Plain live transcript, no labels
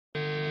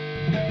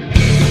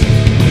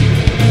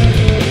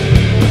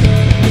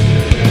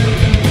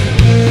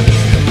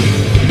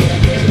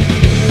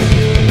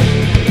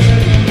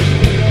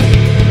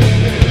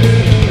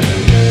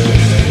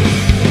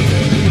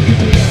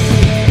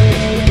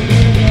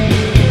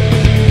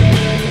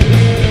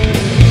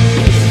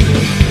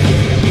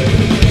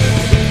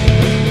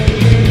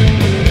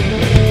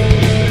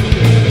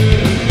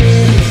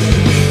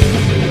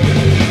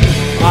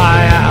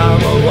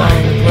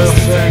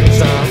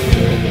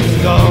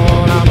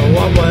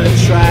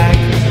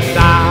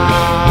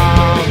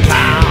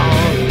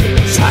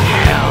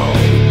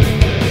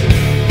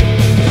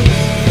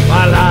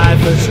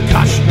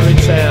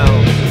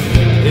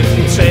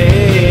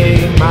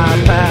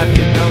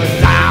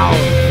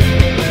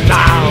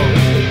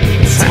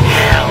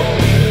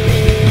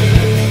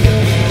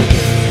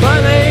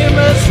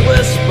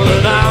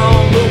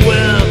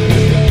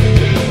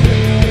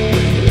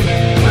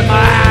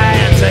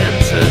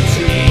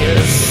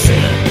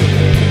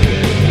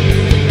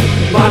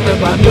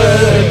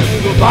blood,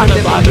 we're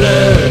bonded by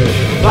blood,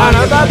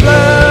 bonded by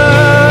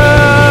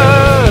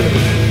blood.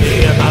 Me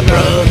and my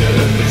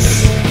brothers,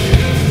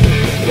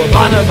 we're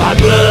bonded by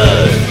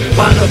blood,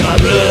 bonded by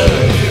blood,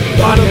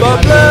 bonded by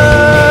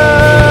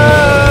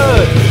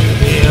blood.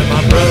 Me and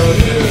my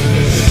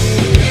brothers.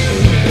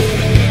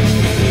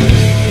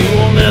 You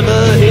will never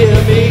hear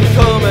me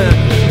coming.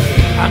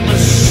 I'm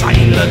as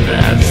silent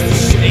as the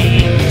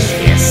snakes.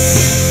 Yes,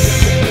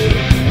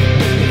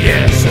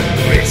 yes, and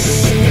risk.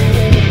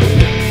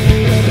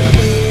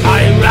 I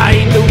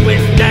ride the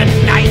wind at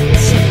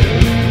night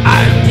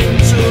and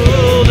into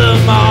the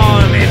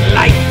morning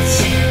light.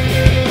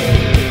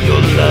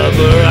 Your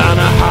lover on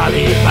a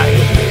holly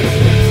bike.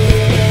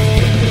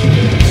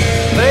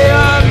 They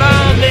are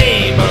my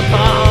name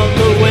upon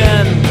the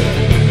wind,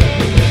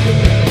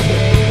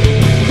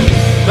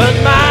 but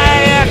my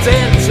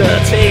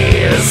identity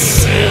is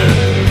sin.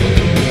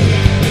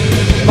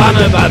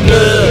 Bonded by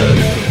blood,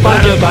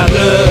 bonded by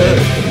blood,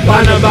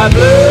 bonded by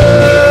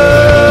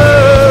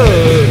blood.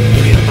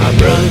 Me and my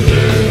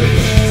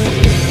brothers,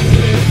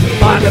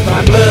 bonded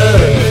by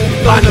blood,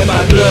 bonded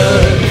by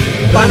blood,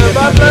 bonded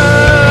by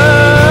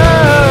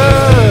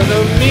blood.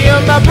 Me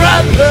and my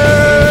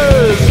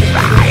brothers,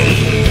 right.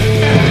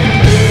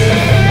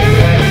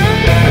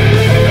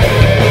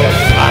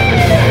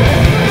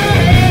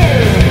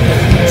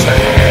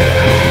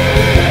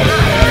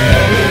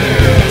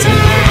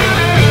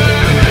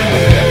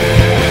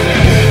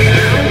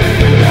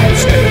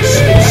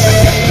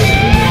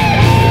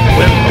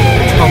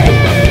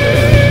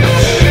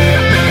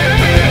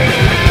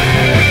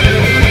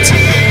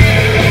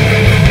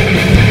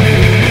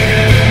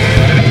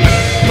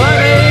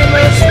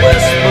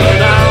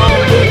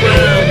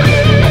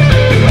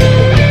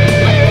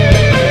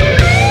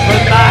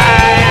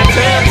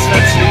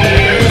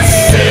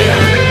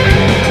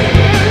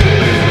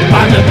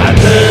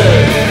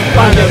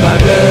 Bonded by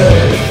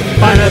blood,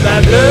 bonded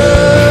by blood.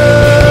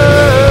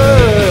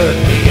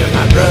 Me and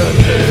my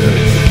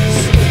brothers,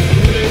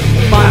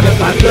 bonded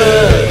by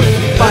blood,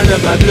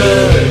 bonded by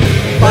blood,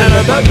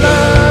 bonded by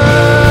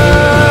blood.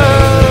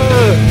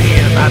 Me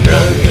and my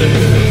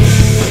brothers,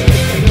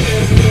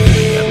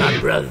 me and my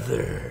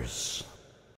brothers.